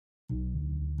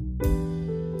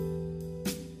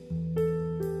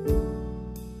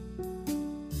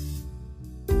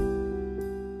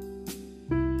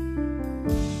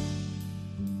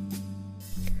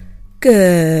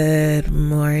Good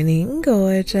morning,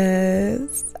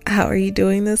 gorgeous. How are you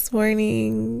doing this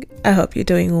morning? I hope you're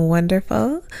doing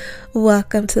wonderful.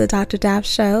 Welcome to the Dr. Daff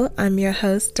Show. I'm your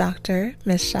host, Dr.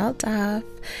 Michelle Daff,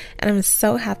 and I'm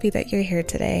so happy that you're here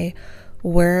today.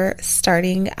 We're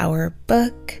starting our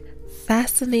book,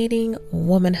 Fascinating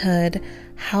Womanhood: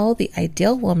 How the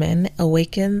Ideal Woman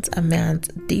Awakens a Man's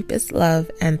Deepest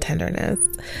Love and Tenderness.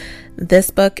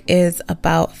 This book is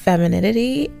about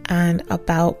femininity and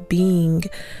about being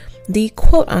the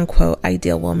quote-unquote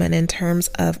ideal woman in terms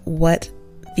of what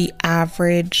the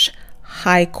average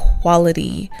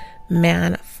high-quality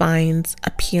man finds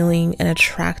appealing and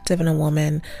attractive in a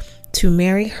woman to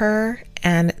marry her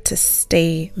and to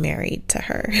stay married to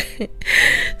her.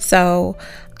 So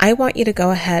I want you to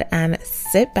go ahead and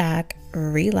sit back,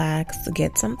 relax,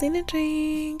 get something to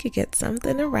drink, get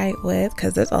something to write with,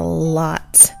 because there's a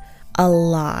lot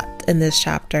in this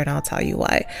chapter, and I'll tell you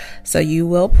why. So you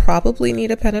will probably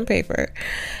need a pen and paper,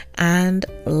 and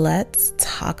let's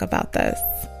talk about this.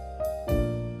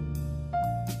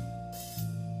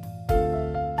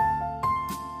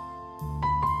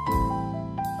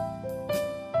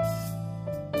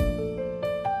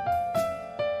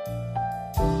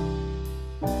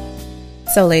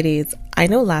 So ladies, I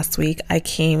know last week I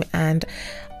came and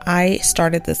I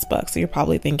started this book. So you're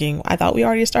probably thinking, I thought we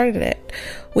already started it.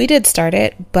 We did start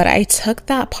it, but I took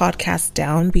that podcast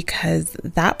down because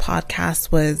that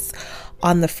podcast was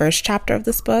on the first chapter of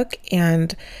this book,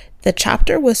 and the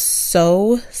chapter was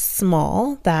so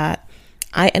small that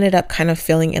I ended up kind of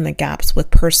filling in the gaps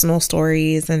with personal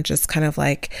stories and just kind of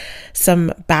like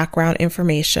some background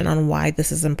information on why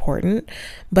this is important.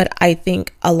 But I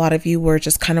think a lot of you were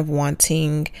just kind of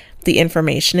wanting the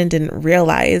information and didn't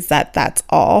realize that that's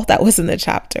all that was in the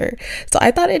chapter. So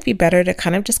I thought it'd be better to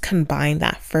kind of just combine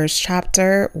that first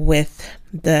chapter with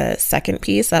the second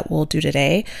piece that we'll do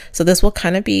today. So this will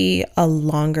kind of be a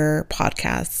longer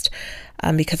podcast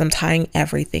because I'm tying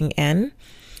everything in.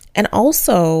 And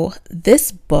also,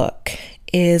 this book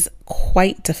is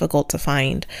quite difficult to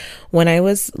find. When I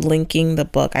was linking the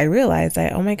book, I realized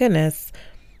that, oh my goodness,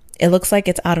 it looks like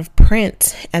it's out of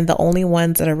print. And the only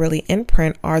ones that are really in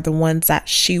print are the ones that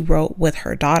she wrote with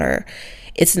her daughter.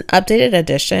 It's an updated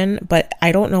edition, but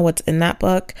I don't know what's in that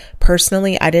book.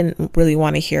 Personally, I didn't really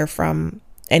want to hear from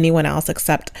anyone else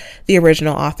except the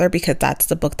original author, because that's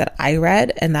the book that I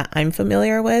read and that I'm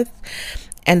familiar with.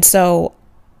 And so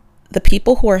the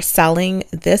people who are selling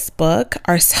this book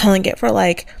are selling it for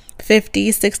like $50,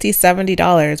 $60,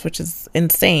 $70, which is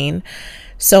insane.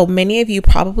 So many of you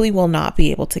probably will not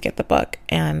be able to get the book,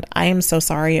 and I am so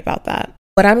sorry about that.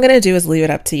 What I'm going to do is leave it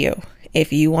up to you.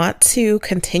 If you want to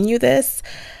continue this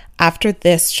after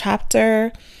this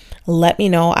chapter, let me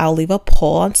know. I'll leave a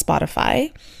poll on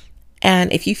Spotify.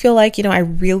 And if you feel like, I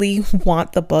really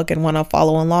want the book and want to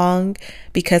follow along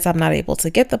because I'm not able to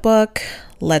get the book,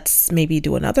 let's maybe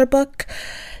do another book,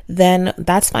 then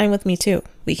that's fine with me too.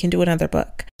 We can do another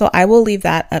book. So I will leave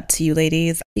that up to you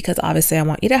ladies, because obviously I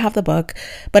want you to have the book.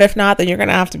 But if not, then you're going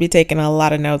to have to be taking a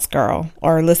lot of notes, girl,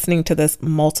 or listening to this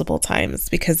multiple times,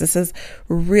 because this is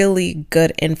really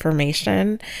good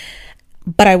information.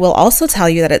 But I will also tell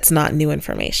you that it's not new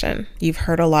information. You've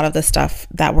heard a lot of the stuff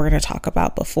that we're going to talk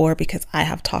about before, because I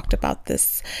have talked about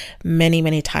this many,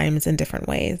 many times in different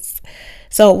ways.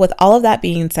 So with all of that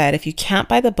being said, if you can't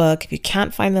buy the book, if you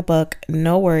can't find the book,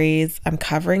 no worries. I'm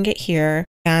covering it here.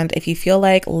 And if you feel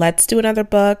like let's do another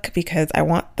book because I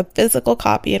want the physical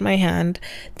copy in my hand,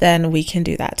 then we can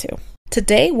do that too.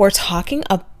 Today, we're talking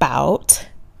about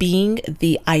being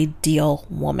the ideal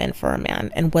woman for a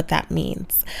man and what that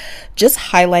means. Just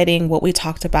highlighting what we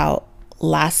talked about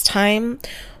last time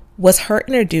was her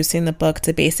introducing the book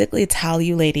to basically tell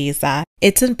you ladies that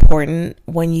it's important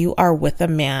when you are with a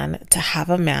man to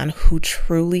have a man who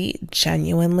truly,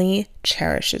 genuinely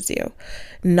cherishes you.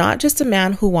 Not just a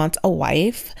man who wants a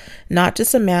wife, not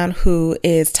just a man who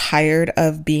is tired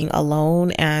of being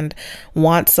alone and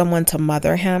wants someone to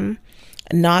mother him.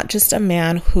 Not just a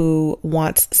man who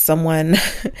wants someone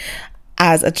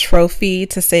as a trophy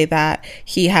to say that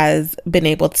he has been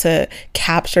able to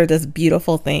capture this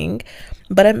beautiful thing,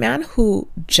 but a man who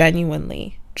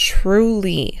genuinely,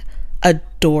 truly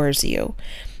adores you.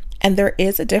 And there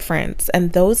is a difference,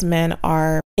 and those men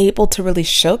are able to really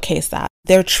showcase that.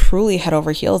 They're truly head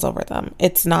over heels over them.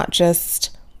 It's not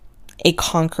just a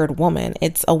conquered woman.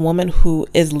 It's a woman who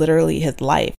is literally his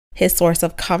life, his source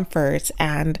of comfort,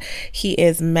 and he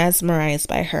is mesmerized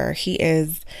by her. He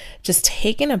is just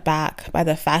taken aback by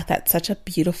the fact that such a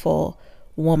beautiful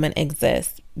woman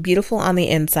exists, beautiful on the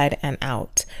inside and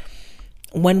out.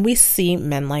 When we see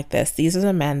men like this, these are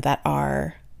the men that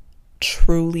are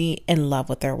truly in love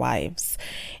with their wives,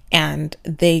 and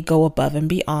they go above and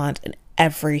beyond in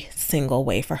every single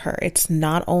way for her. It's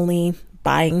not only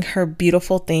buying her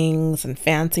beautiful things and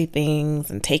fancy things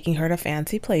and taking her to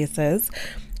fancy places,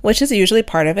 which is usually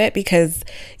part of it, because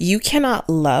you cannot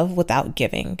love without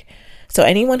giving. So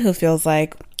anyone who feels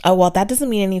like, oh, well, that doesn't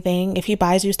mean anything. If he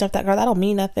buys you stuff, that girl, that don't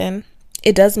mean nothing.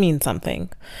 It does mean something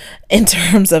in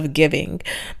terms of giving,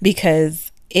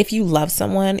 because if you love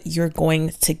someone, you're going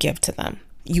to give to them.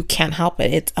 You can't help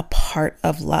it. It's a part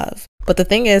of love. But the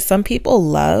thing is, some people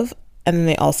love and then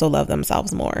they also love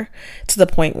themselves more, to the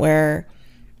point where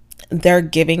they're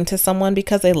giving to someone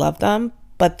because they love them,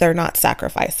 but they're not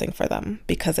sacrificing for them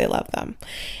because they love them.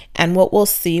 And what we'll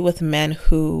see with men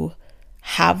who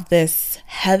have this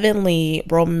heavenly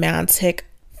romantic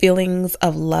feelings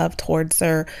of love towards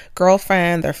their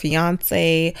girlfriend, their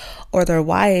fiance, or their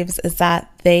wives is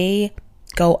that they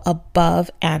go above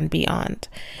and beyond.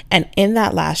 And in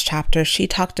that last chapter, she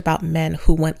talked about men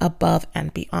who went above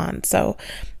and beyond. So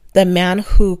the man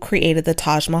who created the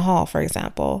Taj Mahal, for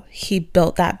example, he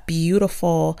built that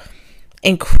beautiful,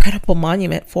 incredible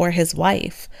monument for his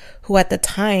wife, who at the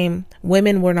time,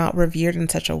 women were not revered in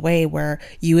such a way where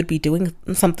you would be doing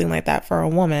something like that for a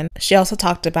woman. She also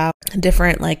talked about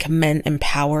different men in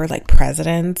power, like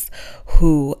presidents,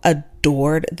 who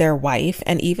adored their wife.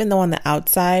 And even though on the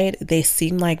outside, they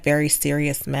seemed like very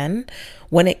serious men,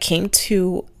 when it came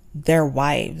to their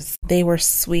wives, they were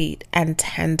sweet and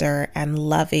tender and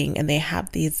loving, and they have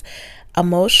these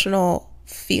emotional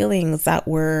feelings that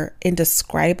were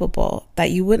indescribable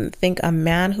that you wouldn't think a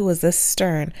man who was this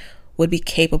stern would be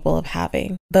capable of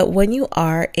having. But when you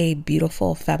are a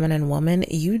beautiful feminine woman,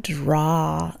 you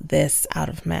draw this out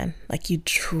of men. You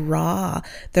draw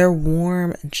their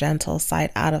warm, gentle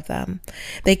side out of them.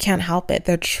 They can't help it.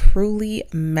 They're truly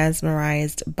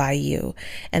mesmerized by you.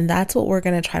 And that's what we're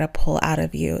going to try to pull out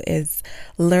of you, is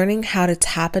learning how to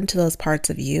tap into those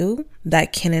parts of you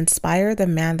that can inspire the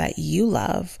man that you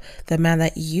love, the man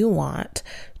that you want,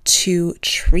 to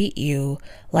treat you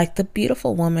like the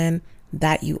beautiful woman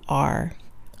that you are.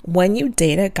 When you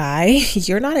date a guy,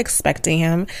 you're not expecting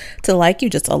him to like you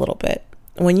just a little bit.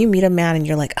 When you meet a man and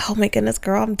you're like, oh my goodness,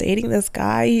 girl, I'm dating this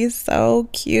guy. He's so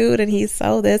cute and he's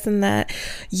so this and that.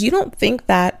 You don't think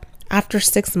that after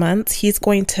 6 months, he's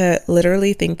going to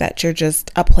literally think that you're just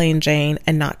a plain Jane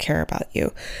and not care about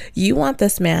you. You want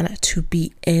this man to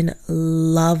be in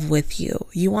love with you.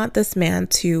 You want this man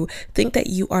to think that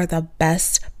you are the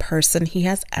best person he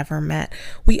has ever met.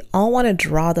 We all want to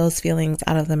draw those feelings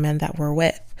out of the men that we're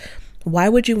with. Why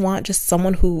would you want just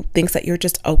someone who thinks that you're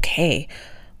just okay,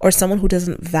 or someone who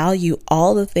doesn't value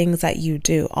all the things that you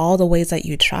do, all the ways that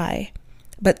you try?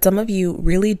 But some of you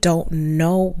really don't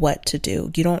know what to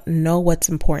do. You don't know what's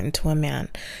important to a man.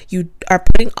 You are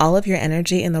putting all of your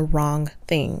energy in the wrong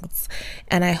things.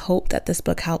 And I hope that this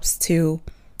book helps to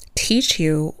teach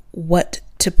you what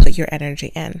to put your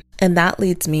energy in. And that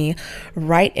leads me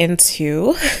right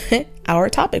into our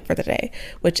topic for the day,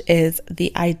 which is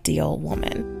the ideal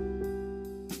woman.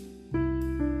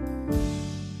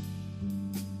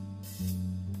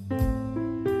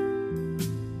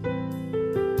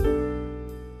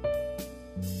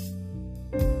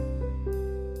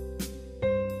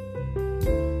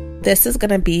 This is going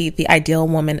to be the ideal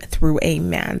woman through a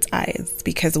man's eyes,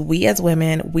 because we as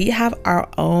women, we have our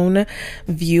own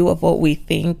view of what we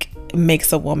think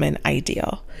makes a woman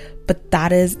ideal. But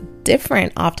that is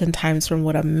different oftentimes from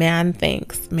what a man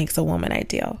thinks makes a woman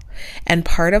ideal. And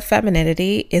part of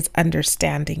femininity is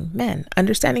understanding men.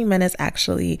 Understanding men is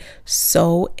actually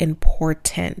so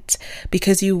important,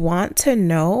 because you want to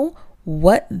know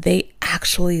what they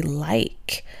actually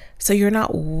like, so you're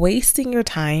not wasting your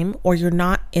time or you're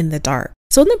not in the dark.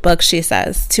 So in the book, she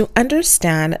says, to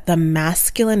understand the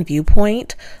masculine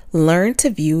viewpoint, learn to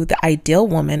view the ideal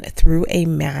woman through a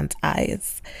man's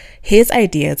eyes. His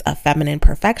ideas of feminine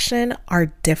perfection are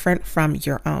different from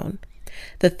your own.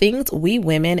 The things we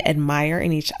women admire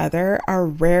in each other are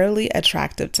rarely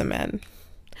attractive to men.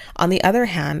 On the other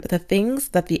hand, the things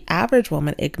that the average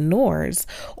woman ignores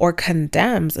or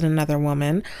condemns in another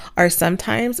woman are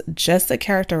sometimes just the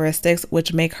characteristics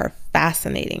which make her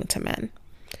fascinating to men.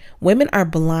 Women are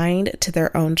blind to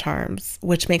their own charms,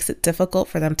 which makes it difficult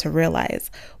for them to realize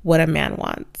what a man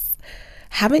wants.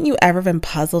 Haven't you ever been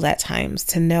puzzled at times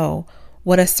to know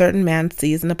what a certain man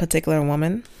sees in a particular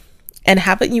woman? And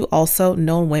haven't you also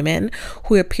known women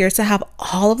who appear to have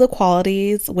all of the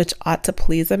qualities which ought to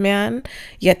please a man,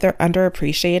 yet they're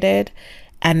underappreciated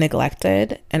and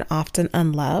neglected and often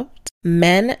unloved?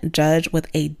 Men judge with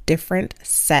a different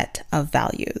set of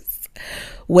values.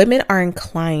 Women are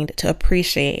inclined to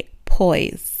appreciate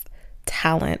poise,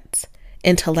 talent,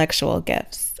 intellectual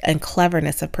gifts, and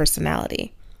cleverness of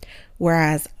personality,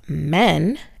 whereas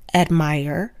men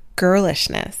admire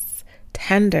girlishness,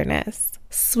 tenderness,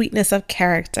 sweetness of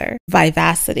character,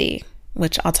 vivacity,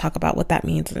 which I'll talk about what that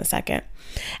means in a second,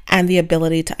 and the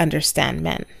ability to understand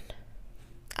men.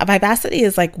 Vivacity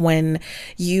is like when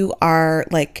you are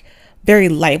like very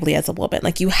lively as a woman,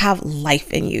 like you have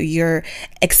life in you, you're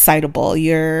excitable,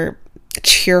 you're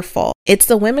cheerful. It's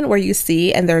the women where you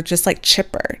see and they're just like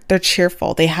chipper, they're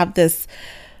cheerful, they have this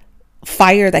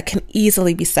fire that can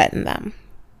easily be set in them.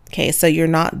 Okay, so you're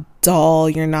not dull,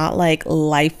 you're not like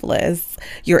lifeless,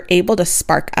 you're able to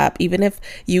spark up. Even if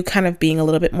you kind of being a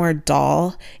little bit more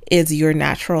dull is your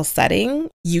natural setting,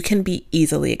 you can be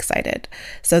easily excited.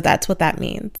 So that's what that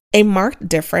means. A marked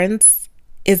difference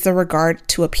is the regard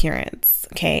to appearance.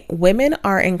 Okay, women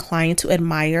are inclined to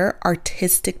admire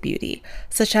artistic beauty,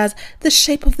 such as the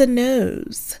shape of the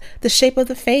nose, the shape of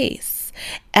the face,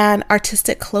 and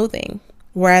artistic clothing.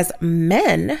 Whereas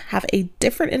men have a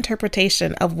different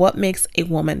interpretation of what makes a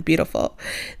woman beautiful.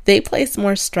 They place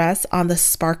more stress on the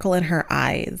sparkle in her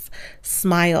eyes,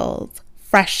 smiles,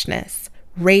 freshness,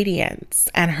 radiance,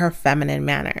 and her feminine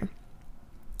manner.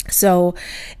 So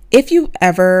if you've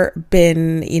ever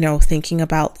been, thinking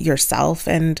about yourself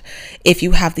and if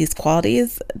you have these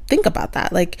qualities, think about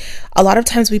that. Like a lot of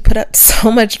times we put up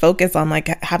so much focus on like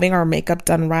having our makeup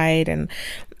done right and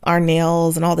our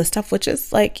nails and all this stuff, which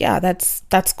is like, yeah,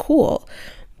 that's cool.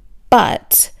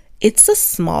 But it's the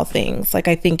small things. Like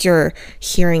I think you're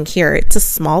hearing here, it's the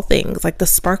small things, like the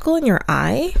sparkle in your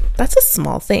eye. That's a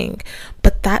small thing,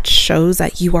 but that shows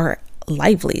that you are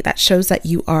lively. That shows that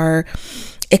you are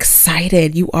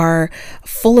excited. You are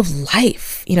full of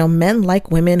life. Men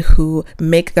like women who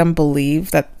make them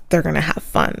believe that they're going to have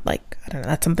fun. Like, I don't know,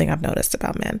 that's something I've noticed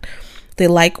about men. They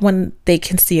like when they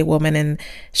can see a woman and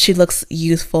she looks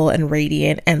youthful and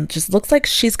radiant and just looks like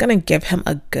she's going to give him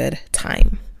a good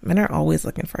time. Men are always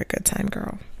looking for a good time,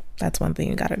 girl. That's one thing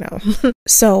you got to know.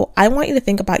 So I want you to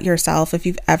think about yourself. If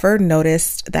you've ever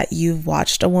noticed that you've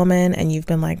watched a woman and you've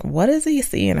been like, what does he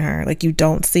see in her? Like you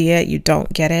don't see it, you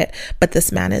don't get it, but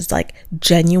this man is like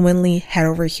genuinely head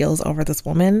over heels over this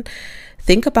woman.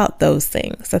 Think about those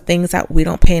things, the things that we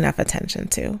don't pay enough attention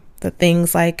to. The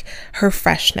things like her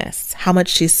freshness, how much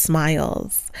she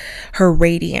smiles, her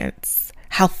radiance,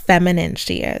 how feminine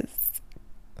she is,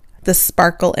 the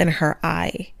sparkle in her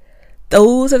eye.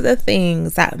 Those are the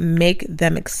things that make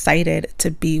them excited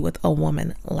to be with a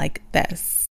woman like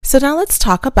this. So now let's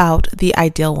talk about the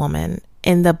ideal woman.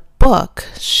 In the book,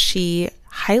 she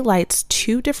highlights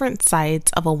two different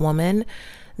sides of a woman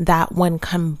that when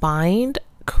combined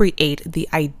create the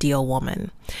ideal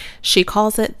woman. She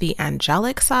calls it the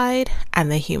angelic side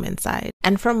and the human side.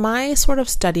 And from my sort of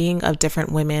studying of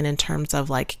different women in terms of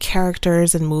like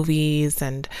characters in movies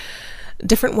and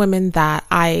different women that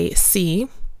I see,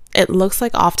 it looks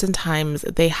like oftentimes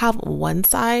they have one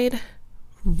side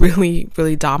really,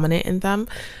 really dominant in them,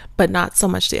 but not so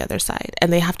much the other side.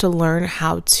 And they have to learn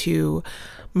how to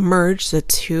merge the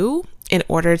two in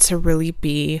order to really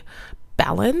be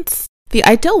balanced. The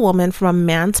ideal woman from a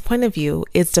man's point of view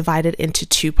is divided into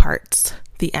two parts,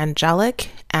 the angelic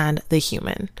and the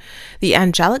human. The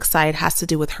angelic side has to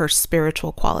do with her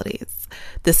spiritual qualities.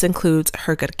 This includes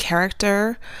her good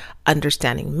character,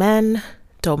 understanding men,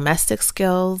 domestic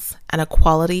skills, and a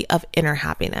quality of inner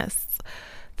happiness.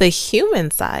 The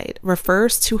human side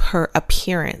refers to her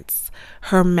appearance,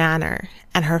 her manner,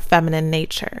 and her feminine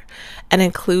nature, and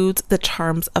includes the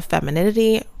charms of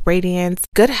femininity, radiance,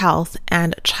 good health,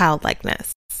 and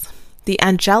childlikeness. The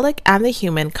angelic and the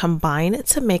human combine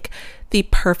to make the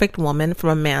perfect woman from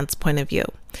a man's point of view.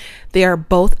 They are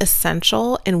both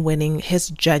essential in winning his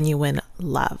genuine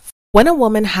love. When a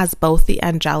woman has both the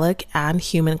angelic and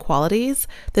human qualities,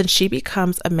 then she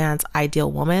becomes a man's ideal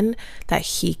woman that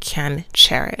he can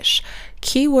cherish.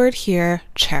 Keyword here,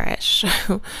 cherish.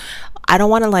 I don't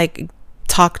want to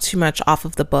talk too much off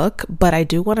of the book, but I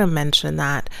do want to mention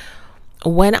that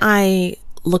when I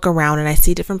look around and I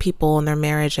see different people in their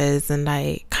marriages and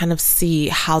I kind of see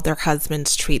how their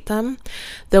husbands treat them,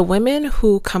 the women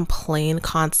who complain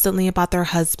constantly about their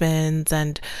husbands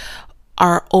and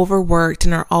are overworked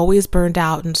and are always burned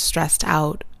out and stressed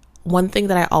out, one thing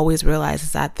that I always realize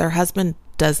is that their husband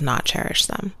does not cherish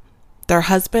them. Their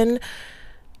husband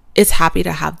is happy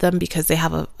to have them because they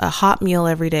have a hot meal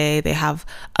every day. They have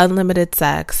unlimited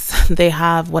sex. They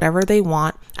have whatever they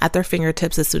want at their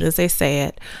fingertips as soon as they say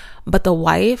it. But the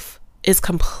wife is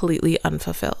completely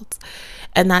unfulfilled.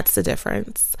 And that's the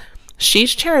difference.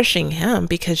 She's cherishing him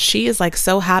because she is like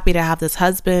so happy to have this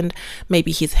husband.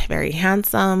 Maybe he's very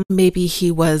handsome. Maybe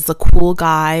he was a cool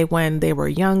guy when they were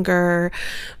younger.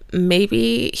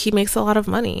 Maybe he makes a lot of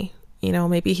money. You know,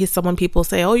 maybe he's someone people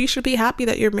say, oh, you should be happy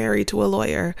that you're married to a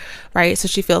lawyer, right? So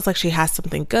she feels like she has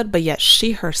something good, but yet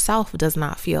she herself does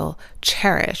not feel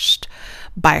cherished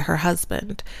by her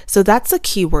husband. So that's a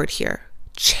key word here,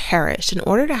 cherished. In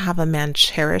order to have a man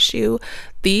cherish you,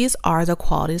 these are the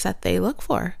qualities that they look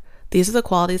for. These are the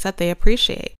qualities that they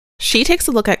appreciate. She takes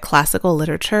a look at classical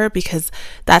literature because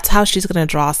that's how she's going to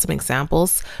draw some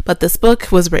examples. But this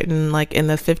book was written like in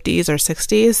the 50s or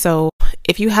 60s. So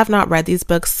if you have not read these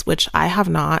books, which I have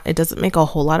not, it doesn't make a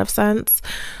whole lot of sense.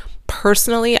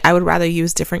 Personally, I would rather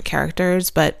use different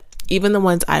characters, but even the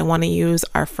ones I want to use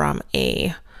are from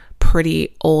a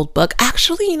pretty old book.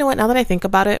 Actually, you know what? Now that I think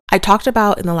about it, I talked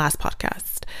about in the last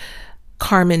podcast,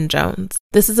 Carmen Jones.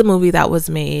 This is a movie that was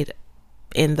made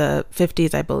in the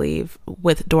 50s, I believe,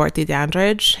 with Dorothy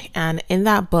Dandridge. And in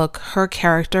that book, her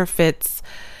character fits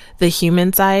the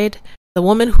human side. The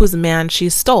woman whose man she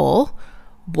stole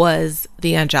was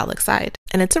the angelic side.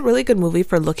 And it's a really good movie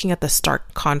for looking at the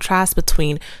stark contrast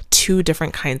between two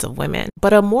different kinds of women.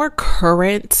 But a more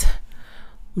current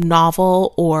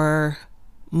novel or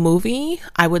movie,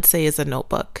 I would say, is A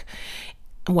Notebook.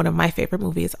 One of my favorite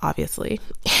movies, obviously.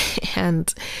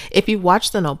 And if you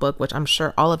watch The Notebook, which I'm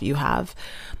sure all of you have,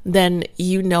 then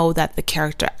you know that the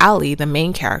character Allie, the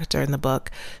main character in the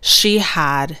book, she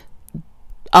had,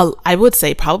 I would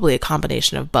say probably a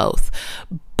combination of both.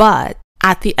 But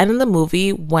at the end of the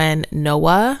movie, when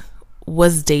Noah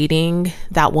was dating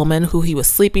that woman who he was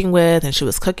sleeping with and she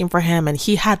was cooking for him and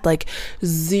he had like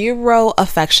zero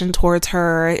affection towards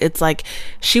her, it's like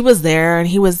she was there and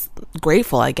he was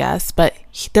grateful, I guess, but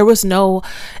there was no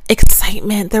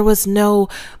excitement. There was no,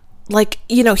 like,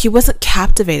 you know, he wasn't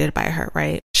captivated by her,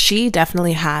 right? She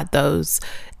definitely had those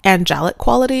angelic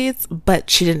qualities, but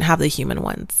she didn't have the human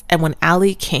ones. And when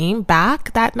Allie came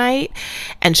back that night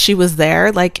and she was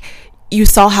there, like, you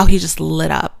saw how he just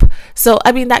lit up. So,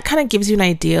 I mean, that kind of gives you an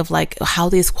idea of like how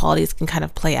these qualities can kind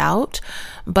of play out.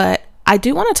 But I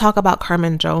do want to talk about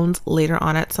Carmen Jones later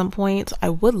on at some point. I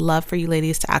would love for you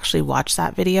ladies to actually watch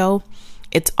that video.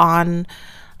 It's on,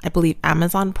 I believe,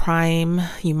 Amazon Prime.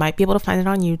 You might be able to find it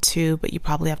on YouTube, but you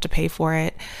probably have to pay for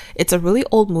it. It's a really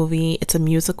old movie. It's a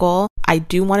musical. I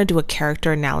do want to do a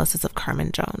character analysis of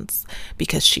Carmen Jones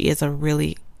because she is a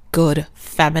really good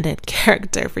feminine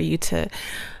character for you to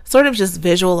sort of just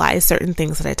visualize certain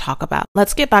things that I talk about.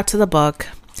 Let's get back to the book.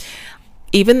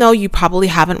 Even though you probably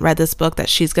haven't read this book that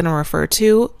she's going to refer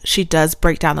to, she does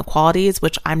break down the qualities,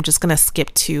 which I'm just going to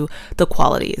skip to the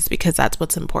qualities because that's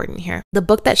what's important here. The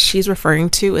book that she's referring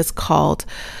to is called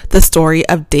The Story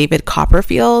of David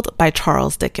Copperfield by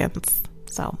Charles Dickens.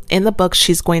 So in the book,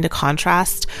 she's going to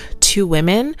contrast two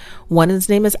women. One's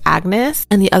name is Agnes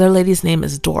and the other lady's name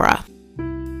is Dora.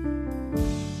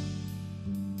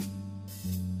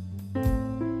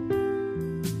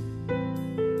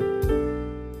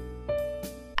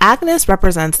 Agnes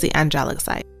represents the angelic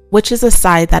side, which is a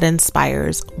side that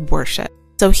inspires worship.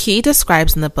 So he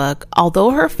describes in the book,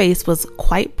 although her face was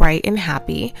quite bright and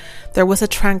happy, there was a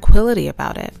tranquility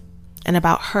about it and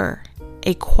about her,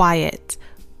 a quiet,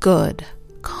 good,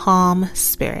 calm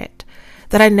spirit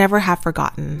that I never have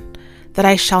forgotten, that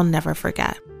I shall never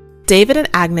forget. David and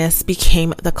Agnes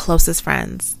became the closest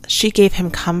friends. She gave him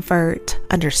comfort,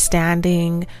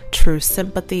 understanding, true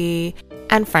sympathy,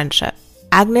 and friendship.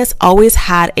 Agnes always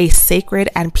had a sacred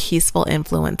and peaceful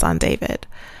influence on David.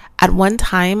 At one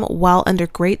time, while under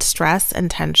great stress and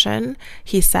tension,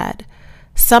 he said,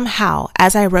 "Somehow,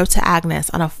 as I wrote to Agnes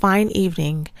on a fine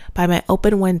evening by my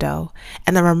open window,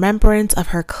 and the remembrance of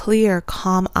her clear,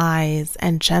 calm eyes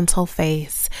and gentle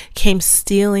face came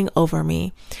stealing over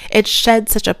me, it shed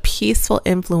such a peaceful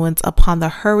influence upon the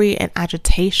hurry and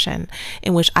agitation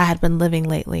in which I had been living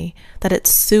lately, that it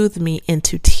soothed me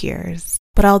into tears."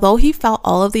 But although he felt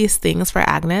all of these things for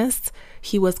Agnes,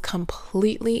 he was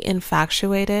completely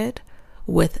infatuated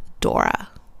with Dora.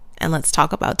 And let's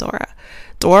talk about Dora.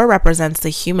 Dora represents the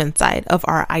human side of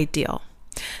our ideal,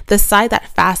 the side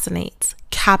that fascinates,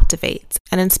 captivates,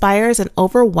 and inspires an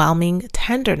overwhelming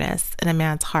tenderness in a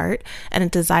man's heart and a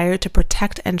desire to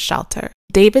protect and shelter.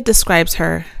 David describes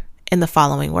her in the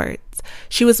following words: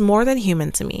 "She was more than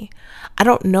human to me. I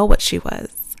don't know what she was.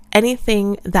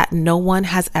 anything that no one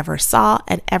has ever saw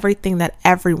and everything that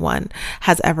everyone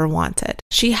has ever wanted.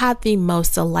 She had the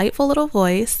most delightful little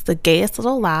voice, the gayest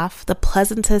little laugh, the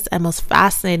pleasantest and most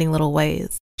fascinating little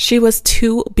ways. She was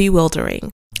too bewildering.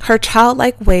 Her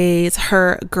childlike ways,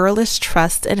 her girlish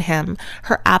trust in him,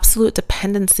 her absolute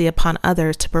dependency upon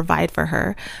others to provide for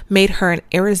her made her an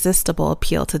irresistible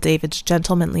appeal to David's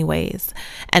gentlemanly ways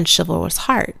and chivalrous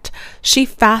heart. She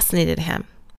fascinated him.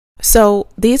 So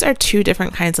these are two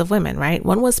different kinds of women, right?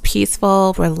 One was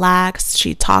peaceful, relaxed.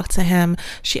 She talked to him.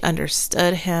 She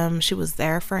understood him. She was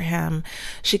there for him.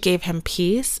 She gave him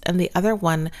peace. And the other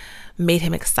one made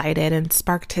him excited and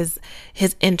sparked his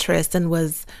interest and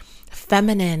was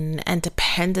feminine and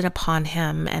dependent upon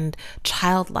him and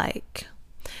childlike.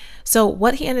 So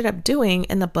what he ended up doing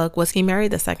in the book was he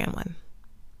married the second one.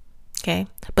 Okay.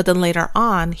 But then later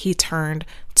on, he turned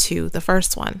to the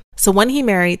first one. So when he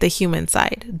married the human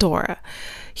side, Dora,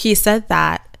 he said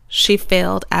that she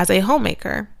failed as a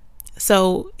homemaker.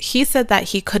 So he said that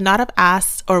he could not have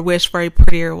asked or wished for a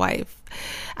prettier wife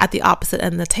at the opposite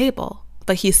end of the table,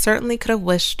 but he certainly could have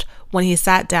wished when he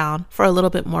sat down for a little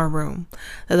bit more room.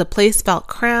 That the place felt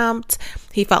cramped.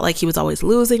 He felt like he was always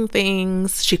losing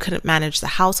things. She couldn't manage the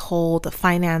household, the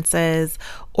finances,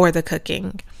 or the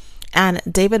cooking. And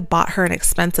David bought her an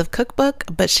expensive cookbook,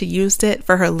 but she used it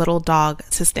for her little dog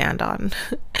to stand on.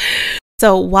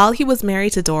 So while he was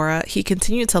married to Dora, he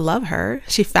continued to love her.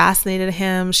 She fascinated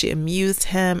him, she amused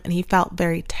him, and he felt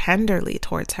very tenderly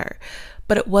towards her.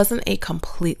 But it wasn't a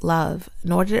complete love,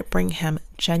 nor did it bring him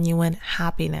genuine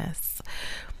happiness.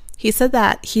 He said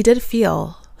that he did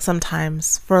feel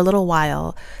sometimes, for a little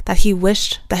while, that he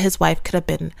wished that his wife could have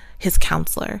been his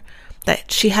counselor,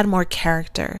 that she had more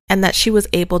character, and that she was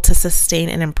able to sustain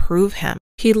and improve him.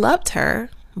 He loved her,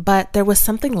 but there was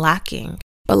something lacking.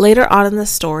 But later on in the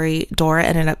story, Dora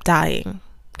ended up dying.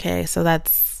 Okay, so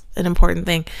that's an important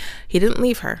thing. He didn't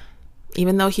leave her.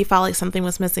 Even though he felt like something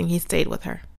was missing, he stayed with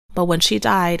her. But when she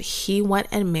died, he went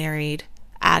and married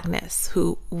Agnes,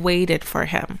 who waited for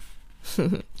him.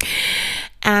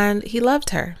 And he loved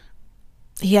her.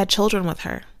 He had children with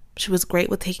her. She was great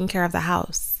with taking care of the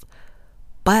house.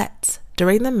 But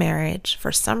during the marriage,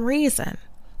 for some reason,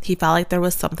 he felt like there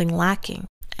was something lacking.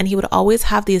 And he would always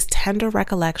have these tender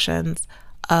recollections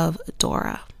of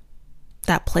Dora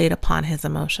that played upon his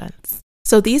emotions.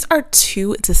 So these are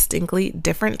two distinctly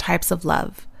different types of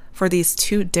love for these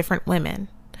two different women.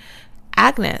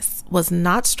 Agnes was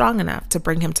not strong enough to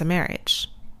bring him to marriage.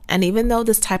 And even though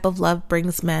this type of love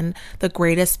brings men the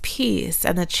greatest peace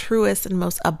and the truest and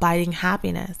most abiding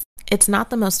happiness, it's not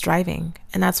the most driving.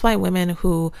 And that's why women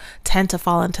who tend to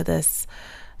fall into this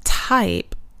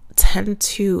type tend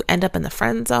to end up in the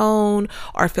friend zone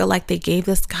or feel like they gave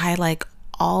this guy like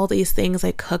all these things.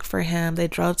 They cooked for him, they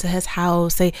drove to his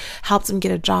house, they helped him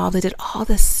get a job, they did all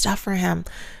this stuff for him.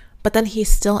 But then he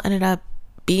still ended up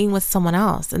being with someone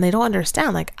else, and they don't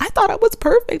understand, like, I thought I was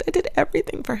perfect, I did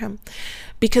everything for him.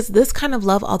 Because this kind of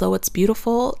love, although it's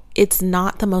beautiful, it's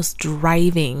not the most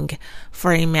driving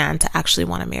for a man to actually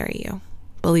want to marry you,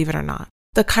 believe it or not.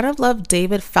 The kind of love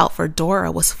David felt for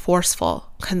Dora was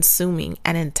forceful, consuming,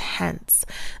 and intense.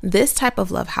 This type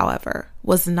of love, however,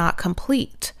 was not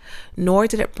complete, nor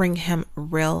did it bring him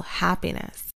real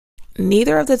happiness.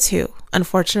 Neither of the two,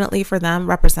 unfortunately for them,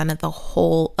 represented the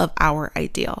whole of our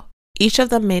ideal. Each of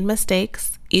them made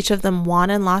mistakes, each of them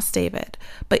won and lost David,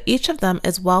 but each of them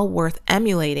is well worth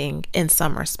emulating in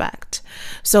some respect.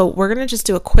 So we're going to just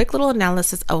do a quick little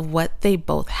analysis of what they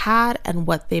both had and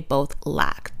what they both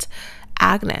lacked.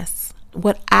 Agnes,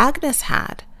 what Agnes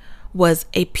had was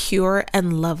a pure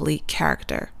and lovely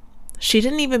character. She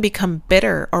didn't even become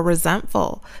bitter or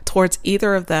resentful towards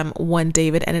either of them when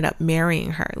David ended up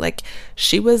marrying her. Like,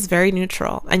 she was very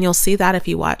neutral. And you'll see that if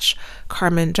you watch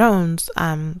Carmen Jones.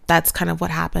 That's kind of what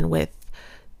happened with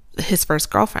his first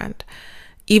girlfriend.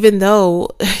 Even though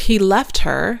he left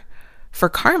her for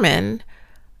Carmen,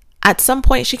 at some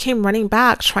point she came running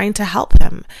back trying to help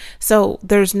him. So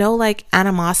there's no like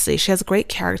animosity. She has great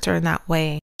character in that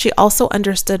way. She also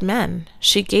understood men.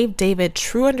 She gave David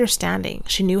true understanding.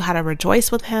 She knew how to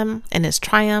rejoice with him in his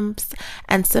triumphs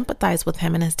and sympathize with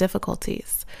him in his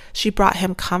difficulties. She brought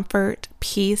him comfort,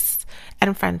 peace,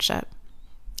 and friendship.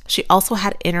 She also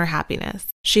had inner happiness.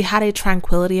 She had a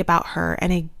tranquility about her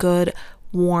and a good,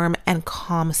 warm, and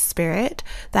calm spirit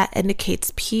that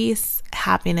indicates peace,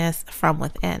 happiness from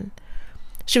within.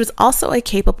 She was also a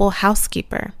capable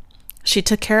housekeeper. She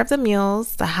took care of the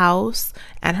meals, the house,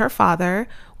 and her father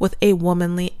with a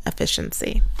womanly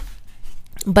efficiency.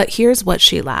 But here's what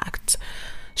she lacked.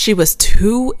 She was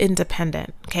too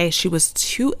independent, okay? She was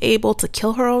too able to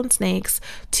kill her own snakes,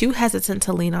 too hesitant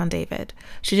to lean on David.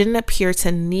 She didn't appear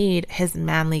to need his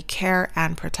manly care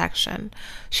and protection.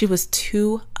 She was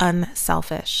too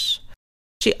unselfish.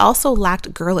 She also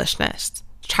lacked girlishness,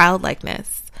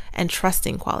 childlikeness, and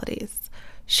trusting qualities.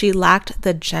 She lacked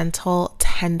the gentle,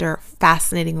 tender,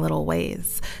 fascinating little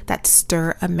ways that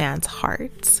stir a man's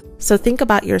heart. So think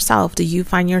about yourself. Do you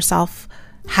find yourself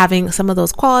having some of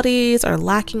those qualities or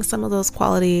lacking some of those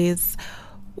qualities?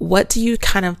 What do you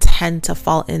kind of tend to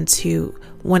fall into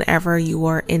whenever you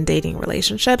are in dating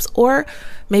relationships? Or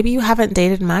maybe you haven't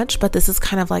dated much, but this is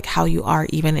kind of like how you are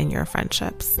even in your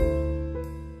friendships.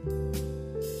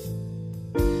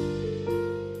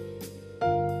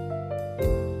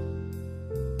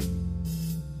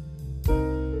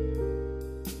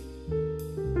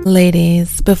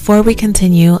 Ladies, before we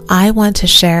continue, I want to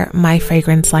share my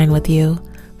fragrance line with you.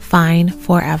 Fine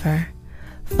Forever.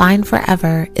 Fine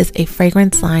Forever is a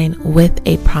fragrance line with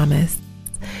a promise.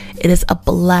 It is a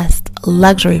blessed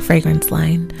luxury fragrance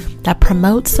line that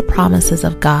promotes the promises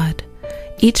of God.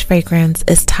 Each fragrance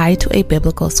is tied to a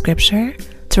biblical scripture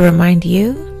to remind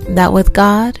you that with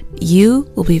God, you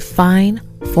will be fine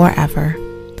forever.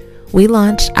 We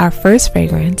launched our first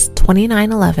fragrance,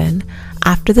 2911,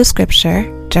 after the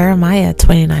scripture, Jeremiah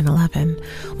 29:11,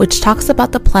 which talks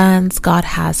about the plans God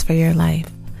has for your life.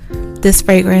 This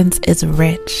fragrance is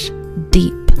rich,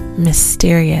 deep,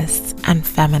 mysterious, and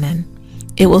feminine.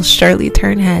 It will surely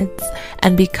turn heads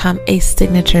and become a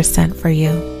signature scent for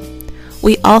you.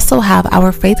 We also have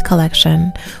our Faith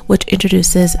Collection, which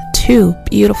introduces 2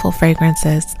 beautiful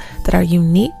fragrances that are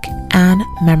unique and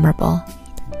memorable: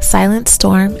 Silent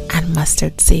Storm and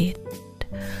Mustard Seed.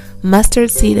 Mustard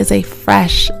Seed is a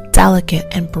fresh, delicate,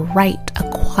 and bright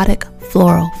aquatic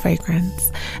floral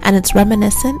fragrance, and it's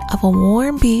reminiscent of a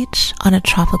warm beach on a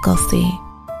tropical sea.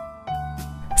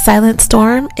 Silent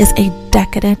Storm is a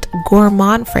decadent,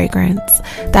 gourmand fragrance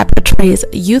that portrays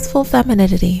youthful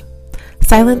femininity.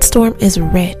 Silent Storm is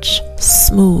rich,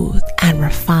 smooth, and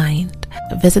refined.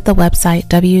 Visit the website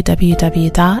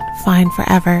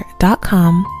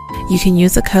www.fineforever.com. You can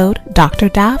use the code Dr.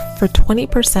 Daff for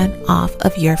 20% off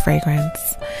of your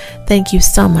fragrance. Thank you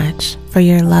so much for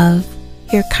your love,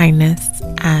 your kindness,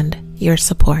 and your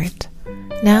support.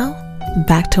 Now,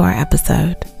 back to our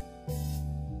episode.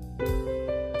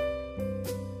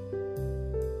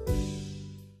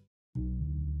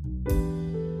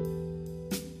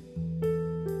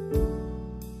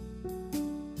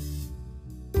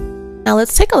 Now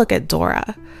let's take a look at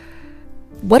Dora.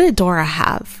 What did Dora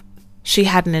have? She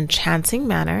had an enchanting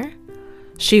manner.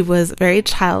 She was very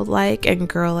childlike and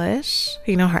girlish.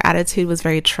 Her attitude was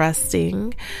very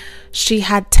trusting. She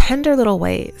had tender little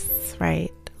ways,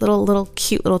 right? Little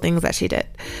cute little things that she did.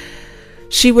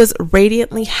 She was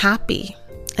radiantly happy.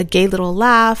 A gay little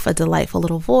laugh, a delightful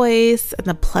little voice, and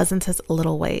the pleasantest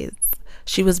little ways.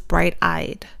 She was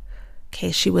bright-eyed.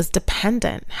 Okay, she was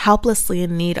dependent, helplessly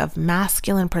in need of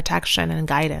masculine protection and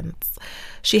guidance.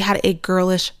 She had a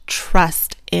girlish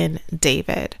trust in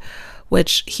David,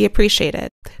 which he appreciated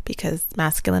because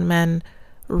masculine men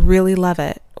really love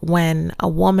it when a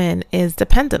woman is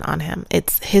dependent on him.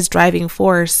 It's his driving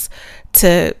force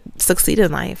to succeed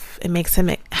in life. It makes him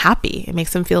happy. It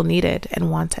makes him feel needed and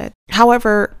wanted.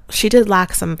 However, she did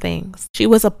lack some things. She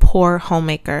was a poor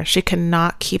homemaker. She could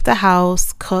not keep the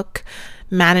house, cook,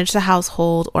 manage the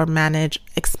household, or manage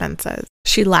expenses.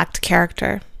 She lacked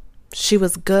character. She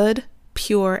was good,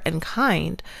 pure, and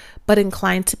kind, but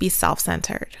inclined to be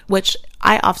self-centered, which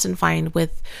I often find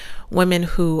with women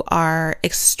who are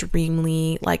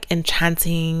extremely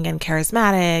enchanting and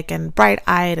charismatic and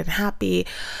bright-eyed and happy.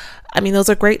 I mean, those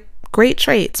are great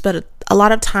traits, but a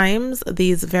lot of times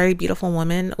these very beautiful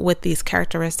women with these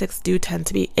characteristics do tend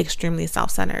to be extremely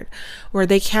self-centered, where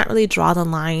they can't really draw the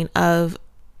line of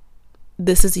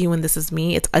this is you and this is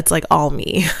me. It's like all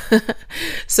me.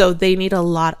 So they need a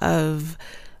lot of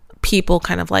people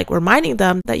kind of reminding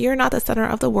them that you're not the center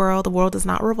of the world. The world does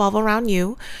not revolve around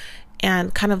you,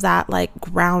 and kind of that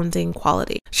grounding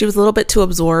quality. She was a little bit too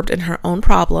absorbed in her own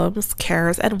problems,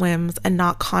 cares, and whims, and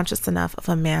not conscious enough of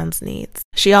a man's needs.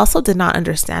 She also did not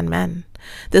understand men.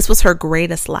 This was her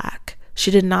greatest lack. She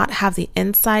did not have the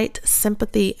insight,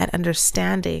 sympathy, and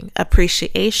understanding,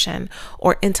 appreciation,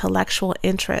 or intellectual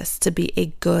interest to be a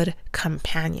good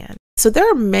companion. So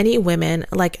there are many women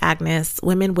like Agnes,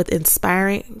 women with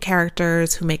inspiring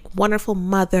characters who make wonderful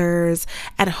mothers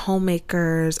and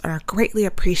homemakers and are greatly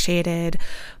appreciated,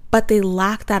 but they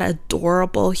lack that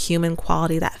adorable human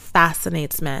quality that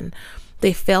fascinates men.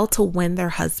 They fail to win their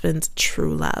husband's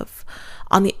true love.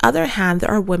 On the other hand, there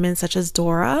are women such as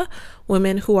Dora,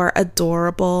 women who are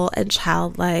adorable and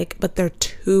childlike, but they're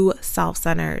too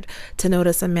self-centered to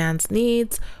notice a man's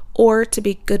needs or to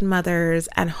be good mothers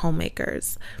and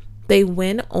homemakers. They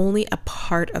win only a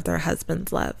part of their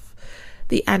husband's love.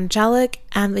 The angelic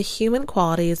and the human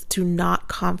qualities do not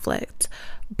conflict.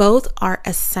 Both are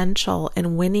essential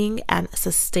in winning and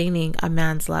sustaining a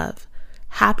man's love.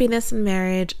 Happiness in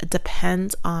marriage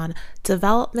depends on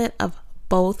development of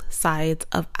both sides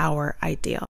of our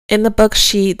ideal. In the book,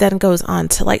 she then goes on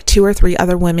to like 2 or 3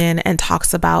 other women and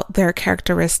talks about their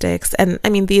characteristics. And I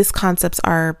mean, these concepts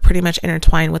are pretty much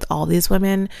intertwined with all these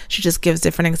women. She just gives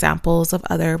different examples of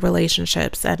other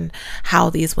relationships and how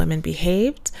these women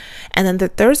behaved. And then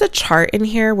there's a chart in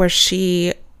here where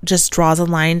she just draws a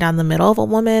line down the middle of a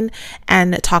woman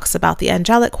and talks about the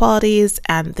angelic qualities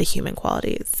and the human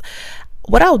qualities.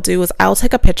 What I'll do is I'll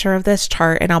take a picture of this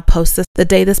chart and I'll post this the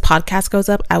day this podcast goes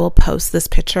up. I will post this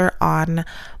picture on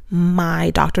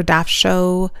my Dr. Daft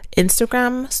Show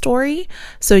Instagram story,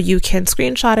 so you can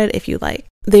screenshot it if you like.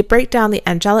 They break down the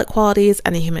angelic qualities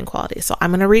and the human qualities. So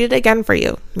I'm going to read it again for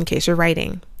you in case you're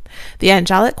writing. The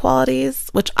angelic qualities,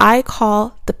 which I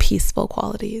call the peaceful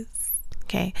qualities.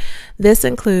 Okay. This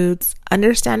includes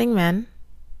understanding men,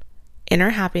 inner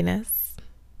happiness,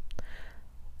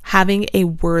 having a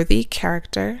worthy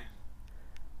character,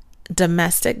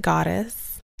 domestic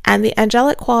goddess, and the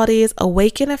angelic qualities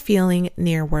awaken a feeling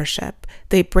near worship.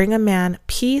 They bring a man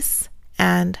peace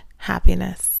and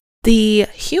happiness. The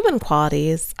human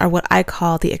qualities are what I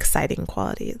call the exciting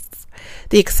qualities.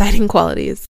 The exciting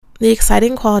qualities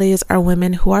are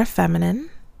women who are feminine,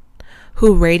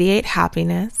 who radiate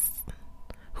happiness,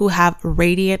 who have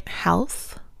radiant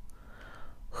health,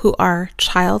 who are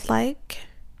childlike,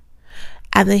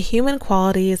 and the human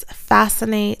qualities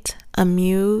fascinate,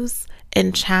 amuse,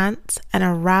 enchant, and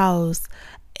arouse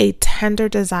a tender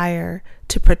desire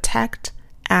to protect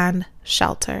and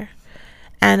shelter.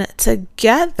 And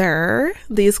together,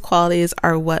 these qualities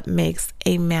are what makes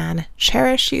a man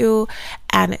cherish you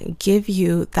and give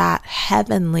you that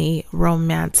heavenly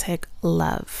romantic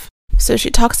love. So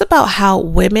she talks about how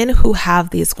women who have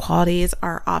these qualities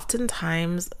are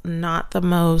oftentimes not the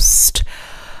most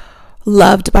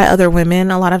loved by other women.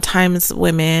 A lot of times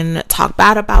women talk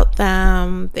bad about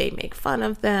them, they make fun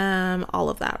of them, all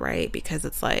of that, right? Because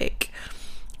it's like,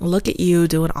 look at you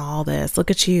doing all this,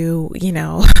 look at you,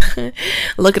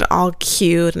 looking all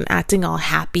cute and acting all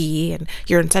happy, and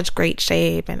you're in such great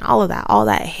shape, and all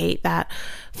that hate that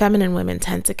feminine women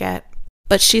tend to get.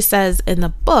 But she says in the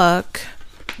book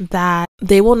that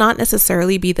they will not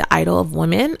necessarily be the idol of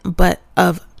women, but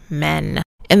of men.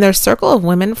 In their circle of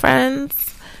women friends,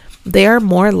 they are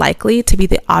more likely to be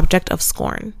the object of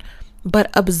scorn.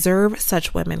 But observe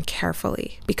such women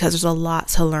carefully, because there's a lot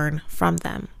to learn from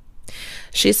them.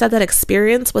 She said that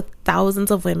experience with thousands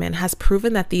of women has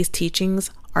proven that these teachings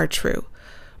are true.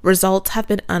 Results have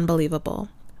been unbelievable.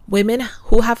 Women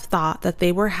who have thought that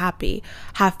they were happy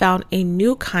have found a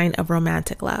new kind of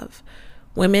romantic love.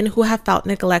 Women who have felt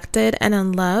neglected and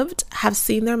unloved have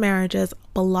seen their marriages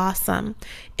blossom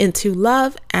into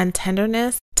love and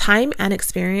tenderness. Time and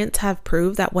experience have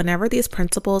proved that whenever these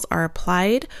principles are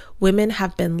applied, women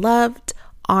have been loved,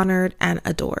 honored, and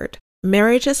adored.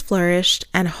 Marriages flourished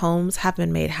and homes have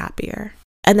been made happier.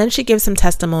 And then she gives some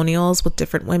testimonials with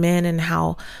different women and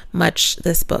how much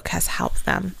this book has helped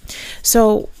them.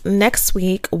 So next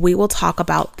week, we will talk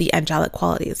about the angelic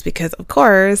qualities, because of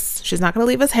course, she's not going to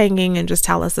leave us hanging and just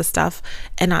tell us this stuff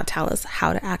and not tell us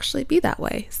how to actually be that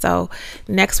way. So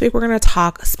next week, we're going to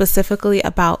talk specifically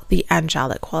about the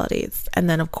angelic qualities. And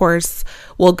then of course,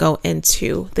 we'll go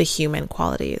into the human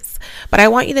qualities. But I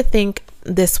want you to think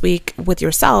this week with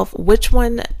yourself, which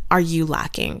one are you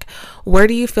lacking? Where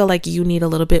do you feel like you need a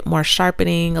little bit more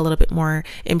sharpening, a little bit more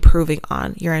improving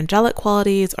on? Your angelic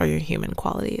qualities or your human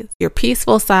qualities? Your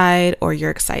peaceful side or your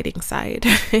exciting side?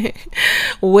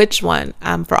 Which one?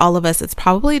 For all of us, it's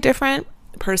probably different.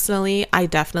 Personally, I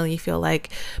definitely feel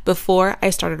like before I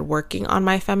started working on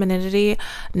my femininity,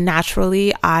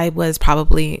 naturally I was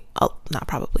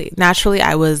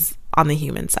on the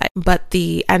human side, but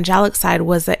the angelic side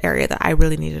was the area that I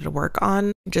really needed to work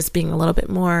on, just being a little bit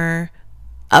more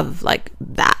of like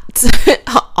that,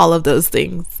 all of those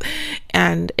things.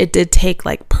 And it did take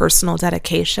like personal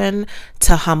dedication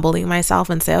to humbling myself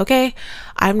and say, okay,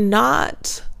 I'm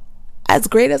not as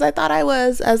great as I thought I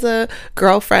was as a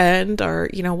girlfriend or,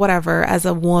 whatever, as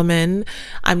a woman.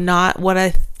 I'm not what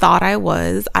I thought I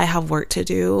was. I have work to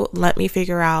do. Let me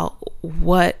figure out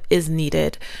what is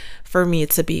needed for me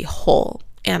to be whole.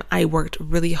 And I worked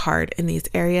really hard in these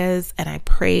areas, and I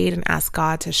prayed and asked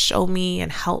God to show me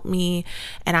and help me.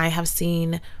 And I have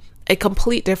seen a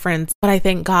complete difference. But I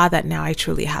thank God that now I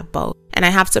truly have both. And I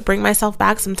have to bring myself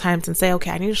back sometimes and say,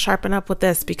 okay, I need to sharpen up with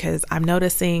this because I'm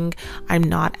noticing I'm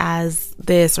not as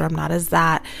this or I'm not as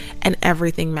that, and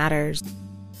everything matters.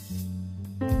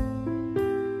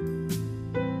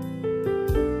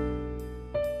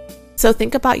 So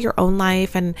think about your own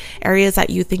life and areas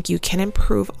that you think you can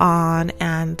improve on,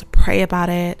 and pray about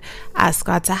it. Ask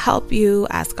God to help you,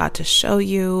 ask God to show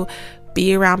you.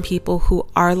 Be around people who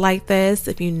are like this.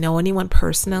 If you know anyone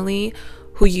personally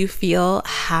who you feel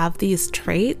have these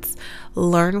traits,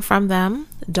 learn from them.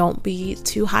 Don't be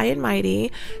too high and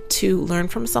mighty to learn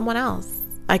from someone else.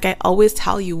 Like I always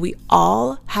tell you, we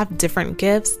all have different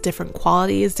gifts, different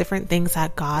qualities, different things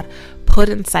that God put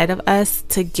inside of us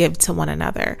to give to one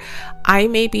another. I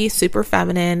may be super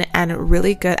feminine and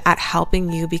really good at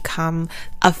helping you become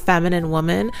a feminine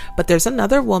woman, but there's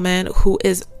another woman who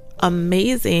is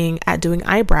amazing at doing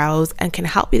eyebrows and can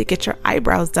help you to get your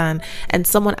eyebrows done, and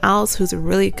someone else who's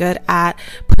really good at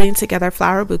putting together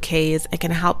flower bouquets and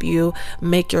can help you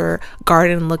make your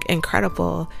garden look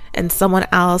incredible, and someone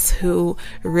else who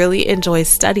really enjoys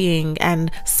studying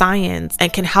and science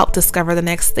and can help discover the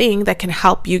next thing that can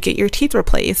help you get your teeth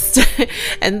replaced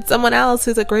and someone else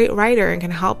who's a great writer and can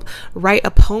help write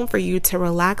a poem for you to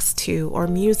relax to, or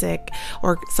music,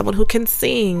 or someone who can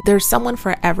sing. There's someone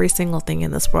for every single thing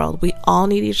in this world. We all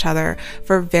need each other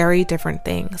for very different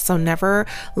things. So never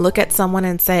look at someone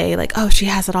and say like, oh, she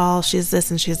has it all, she's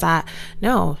this and she's that.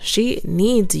 No, she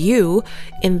needs you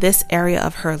in this area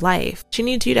of her life. She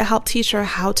needs you to help teach her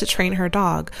how to train her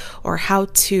dog or how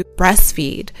to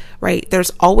breastfeed, right?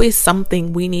 There's always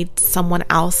something we need someone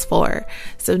else for.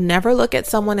 So never look at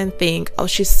someone and think, oh,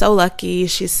 she's so lucky,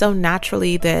 she's so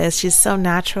naturally this, she's so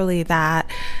naturally that.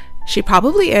 She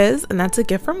probably is, and that's a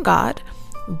gift from God,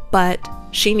 but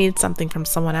she needs something from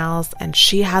someone else, and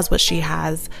she has what she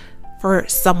has for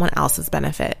someone else's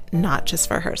benefit, not just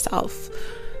for herself.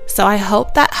 So I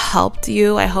hope that helped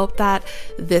you. I hope that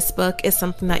this book is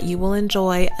something that you will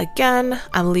enjoy. Again,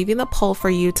 I'm leaving the poll for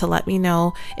you to let me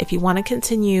know if you want to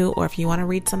continue or if you want to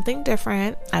read something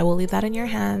different. I will leave that in your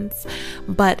hands.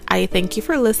 But I thank you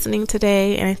for listening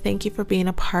today, and I thank you for being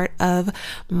a part of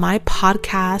my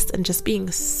podcast and just being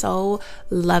so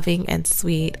loving and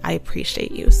sweet. I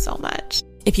appreciate you so much.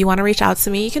 If you want to reach out to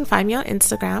me, you can find me on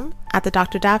Instagram at the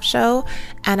Dr. Daff Show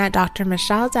and at Dr.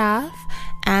 Michelle Daff.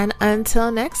 And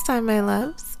until next time, my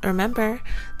loves, remember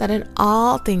that in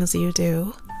all things you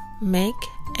do, make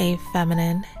a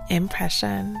feminine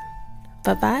impression.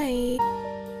 Bye-bye.